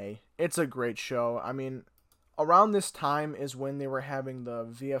 It's an A. It's a great show. I mean, around this time is when they were having the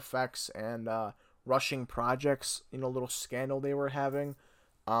VFX and rushing projects, you know, little scandal they were having.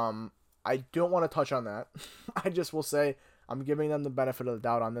 I don't want to touch on that. I just will say I'm giving them the benefit of the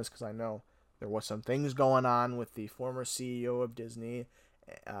doubt on this because I know there was some things going on with the former CEO of Disney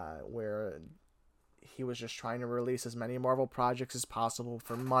where he was just trying to release as many Marvel projects as possible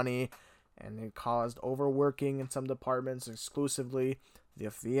for money, and it caused overworking in some departments, exclusively the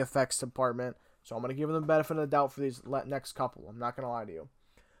VFX department. So I'm going to give them the benefit of the doubt for these next couple. I'm not going to lie to you.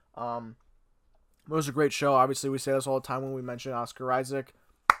 It was a great show. Obviously, we say this all the time when we mention Oscar Isaac.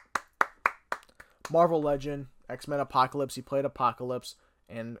 Marvel legend, X-Men Apocalypse. He played Apocalypse.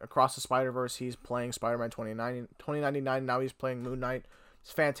 And Across the Spider-Verse, he's playing Spider-Man 2099. Now he's playing Moon Knight.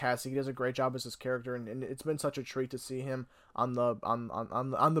 It's fantastic. He does a great job as his character, and it's been such a treat to see him on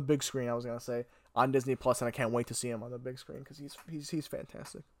the big screen. I was gonna say on Disney Plus, and I can't wait to see him on the big screen because he's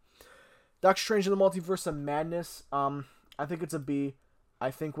fantastic. Doctor Strange in the Multiverse of Madness. I think it's a B.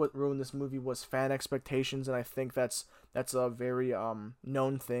 I think what ruined this movie was fan expectations, and I think that's a very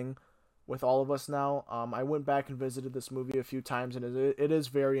known thing with all of us now. I went back and visited this movie a few times, and it is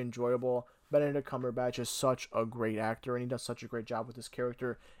very enjoyable. Benedict Cumberbatch is such a great actor, and he does such a great job with this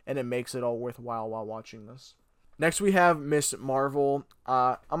character, and it makes it all worthwhile while watching this. Next, we have Ms. Marvel.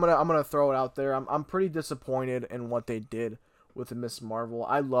 I'm gonna throw it out there. I'm pretty disappointed in what they did with Ms. Marvel.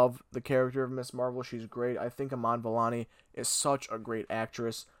 I love the character of Ms. Marvel. She's great. I think Iman Vellani is such a great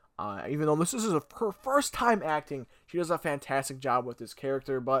actress. Even though this is her first time acting, she does a fantastic job with this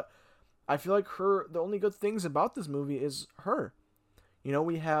character. But I feel like the only good things about this movie is her. You know,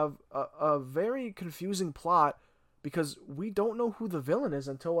 we have a very confusing plot because we don't know who the villain is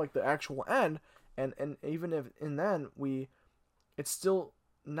until like the actual end, and even if in then it's still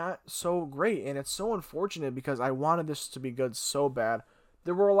not so great, and it's so unfortunate because I wanted this to be good so bad.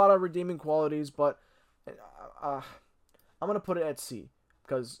 There were a lot of redeeming qualities, but I'm gonna put it at C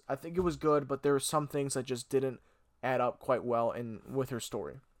because I think it was good, but there were some things that just didn't add up quite well with her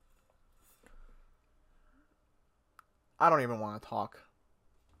story. I don't even want to talk.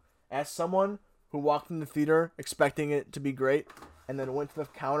 As someone who walked in the theater expecting it to be great, and then went to the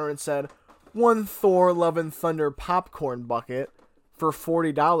counter and said, "One Thor Love and Thunder popcorn bucket for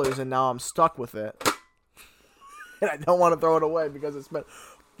 $40, and now I'm stuck with it." And I don't want to throw it away because I spent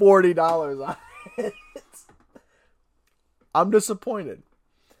 $40 on it. I'm disappointed.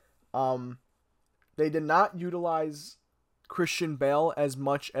 They did not utilize Christian Bale as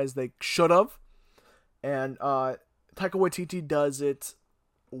much as they should have. And Taika Waititi does it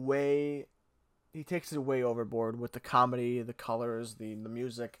he takes it way overboard with the comedy, the colors, the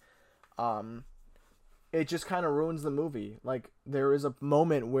music. it just kind of ruins the movie. Like, there is a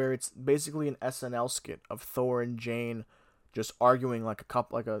moment where it's basically an SNL skit of Thor and Jane just arguing like a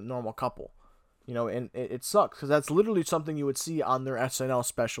couple, like a normal couple, and it sucks because that's literally something you would see on their SNL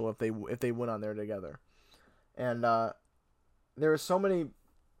special if they went on there together. And there are so many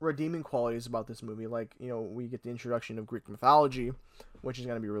redeeming qualities about this movie. Like, we get the introduction of Greek mythology, which is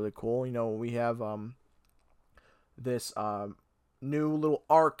going to be really cool. We have this new little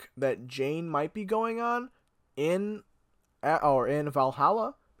arc that Jane might be going on in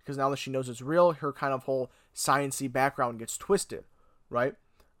Valhalla, because now that she knows it's real, her kind of whole science-y background gets twisted, right?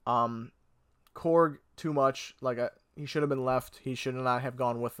 Korg, too much. Like, he should have been left. He should not have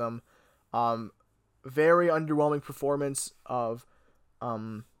gone with them. Very underwhelming performance of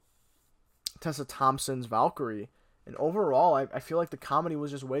Tessa Thompson's Valkyrie. And overall, I feel like the comedy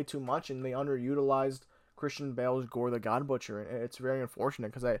was just way too much, and they underutilized Christian Bale's Gore the God Butcher. And it's very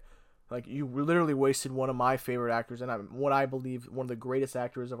unfortunate because you literally wasted one of my favorite actors, and what I believe one of the greatest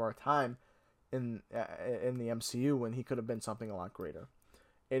actors of our time in the MCU, when he could have been something a lot greater.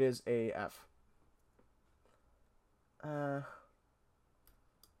 It is a F.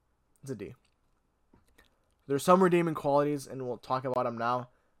 It's a D. There's some redeeming qualities, and we'll talk about them now.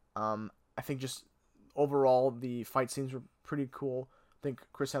 I think just overall the fight scenes were pretty cool. I think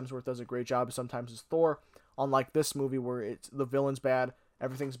Chris Hemsworth does a great job sometimes as Thor. Unlike this movie where the villain's bad,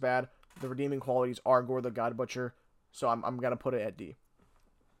 everything's bad, the redeeming qualities are Gore the God Butcher. So I'm gonna put it at D.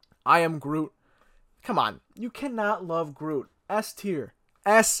 I Am Groot. Come on, you cannot love Groot. S tier.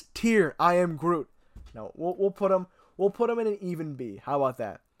 S tier. I Am Groot. No, we'll put him in an even B. How about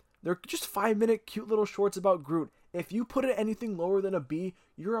that? They're just 5-minute cute little shorts about Groot. If you put it anything lower than a B,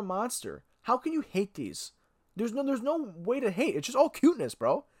 you're a monster. How can you hate these? There's no way to hate. It's just all cuteness,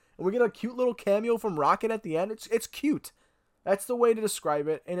 bro. And we get a cute little cameo from Rocket at the end. It's cute. That's the way to describe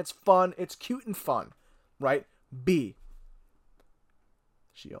it. And it's fun. It's cute and fun. Right? B.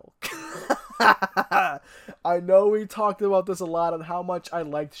 She-Hulk. I know we talked about this a lot on how much I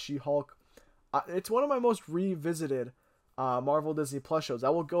liked She-Hulk. It's one of my most revisited Marvel Disney Plus shows. I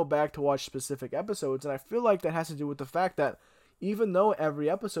will go back to watch specific episodes, and I feel like that has to do with the fact that even though every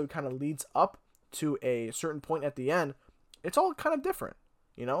episode kind of leads up to a certain point at the end, it's all kind of different.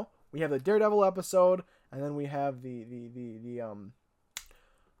 We have the Daredevil episode, and then we have the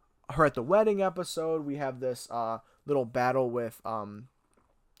her at the wedding episode. We have this little battle with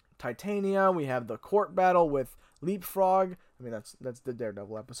Titania. We have the court battle with Leapfrog. I mean, that's the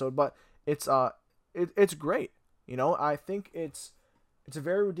Daredevil episode, but it's great. I think it's a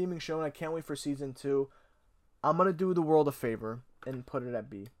very redeeming show, and I can't wait for season 2. I'm gonna do the world a favor and put it at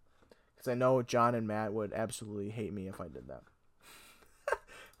B, because I know John and Matt would absolutely hate me if I did that.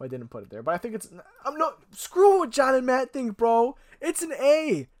 If I didn't put it there, but I think screw what John and Matt think, bro. It's an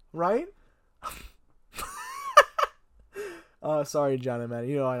A, right? Sorry, John and Matt.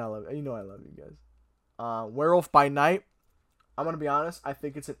 I love you guys. Werewolf by Night. I'm gonna be honest. I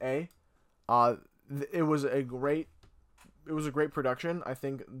think it's an A. It was a great production. I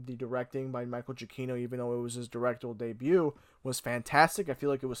think the directing by Michael Giacchino, even though it was his directorial debut, was fantastic. I feel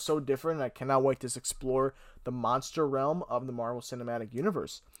like it was so different, and I cannot wait to explore the monster realm of the Marvel Cinematic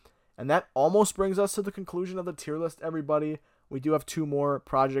Universe. And that almost brings us to the conclusion of the tier list, everybody. We do have 2 more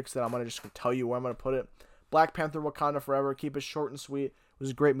projects that I'm going to just tell you where I'm going to put it. Black Panther Wakanda Forever. Keep it short and sweet. It was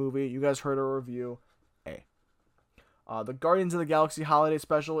a great movie. You guys heard our review. A. The Guardians of the Galaxy Holiday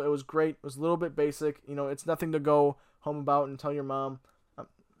Special. It was great. It was a little bit basic. It's nothing to go home about and tell your mom.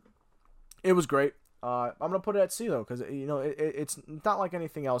 It was great. I'm going to put it at C, though, because, it's not like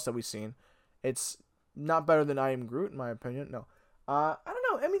anything else that we've seen. It's not better than I Am Groot, in my opinion. No. I don't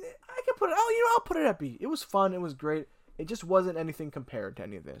know. I mean, I can put it... I'll put it at B. It was fun. It was great. It just wasn't anything compared to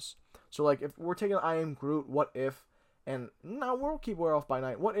any of this. So, if we're taking I Am Groot, What If, and... No, we'll keep Werewolf by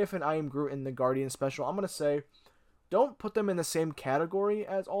Night. What If and I Am Groot in the Guardians special, I'm going to say, don't put them in the same category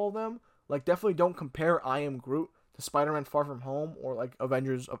as all of them. Definitely don't compare I Am Groot to Spider-Man Far From Home or,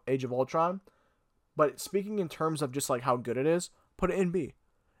 Avengers of Age of Ultron. But speaking in terms of just, how good it is, put it in B.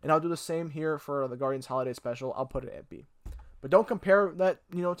 And I'll do the same here for the Guardians Holiday Special. I'll put it at B. But don't compare that,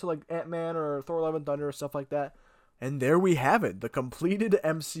 to, Ant-Man or Thor Love and Thunder or stuff like that. And there we have it. The completed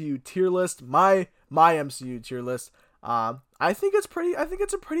MCU tier list. My MCU tier list. I think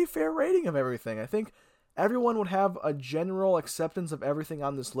it's a pretty fair rating of everything. I think everyone would have a general acceptance of everything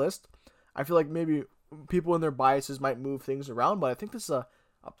on this list. I feel like maybe people in their biases might move things around, but I think this is a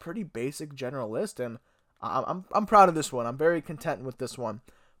pretty basic general list, and I'm proud of this one. I'm very content with this one.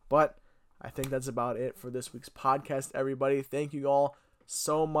 But I think that's about it for this week's podcast, everybody. Thank you all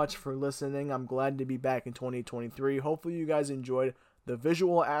so much for listening. I'm glad to be back in 2023. Hopefully you guys enjoyed the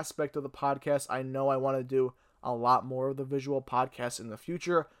visual aspect of the podcast. I know I want to do a lot more of the visual podcasts in the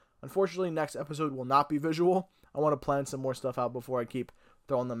future. Unfortunately, next episode will not be visual. I want to plan some more stuff out before I keep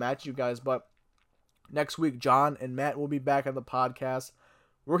throwing them at you guys. But next week, John and Matt will be back on the podcast.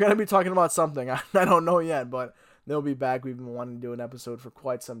 We're going to be talking about something. I don't know yet, but they'll be back. We've been wanting to do an episode for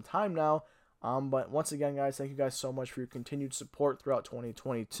quite some time now. But once again, guys, thank you guys so much for your continued support throughout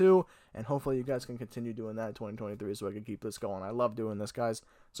 2022. And hopefully you guys can continue doing that in 2023 so I can keep this going. I love doing this, guys.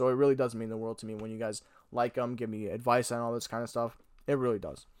 So it really does mean the world to me when you guys like them, give me advice on all this kind of stuff. It really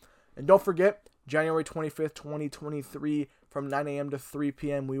does. And don't forget, January 25th, 2023, from 9 a.m. to 3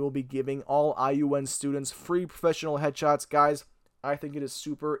 p.m., we will be giving all IUN students free professional headshots. Guys, I think it is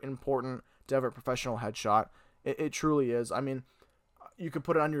super important to have a professional headshot. It truly is. I mean, you could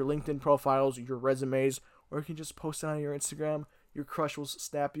put it on your LinkedIn profiles, your resumes, or you can just post it on your Instagram. Your crush will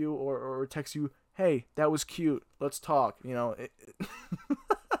snap you or text you, hey, that was cute. Let's talk. You know,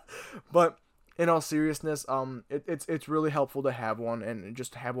 But in all seriousness, it's really helpful to have one and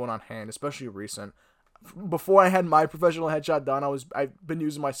just have one on hand, especially recent. Before I had my professional headshot done, I've been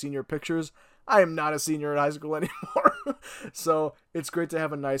using my senior pictures. I am not a senior in high school anymore. So it's great to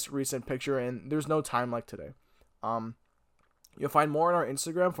have a nice recent picture, and there's no time like today. You'll find more on our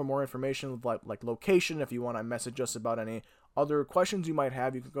Instagram for more information like location. If you want to message us about any other questions you might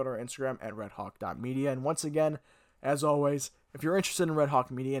have, you can go to our Instagram at redhawk.media. And once again, as always, if you're interested in Red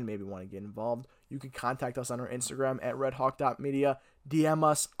Hawk Media and maybe want to get involved, you can contact us on our Instagram at redhawk.media. DM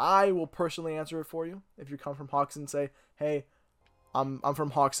us. I will personally answer it for you. If you come from Hawks and say, hey, I'm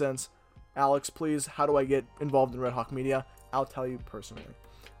from Hawksense. Alex, please, how do I get involved in Red Hawk Media? I'll tell you personally,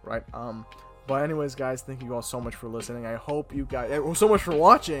 right? But anyways, guys, thank you all so much for listening. I hope you guys, so much for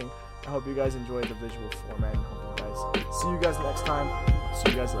watching. I hope you guys enjoyed the visual format. And hope you guys see you guys next time.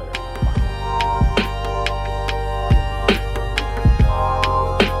 See you guys later. Bye.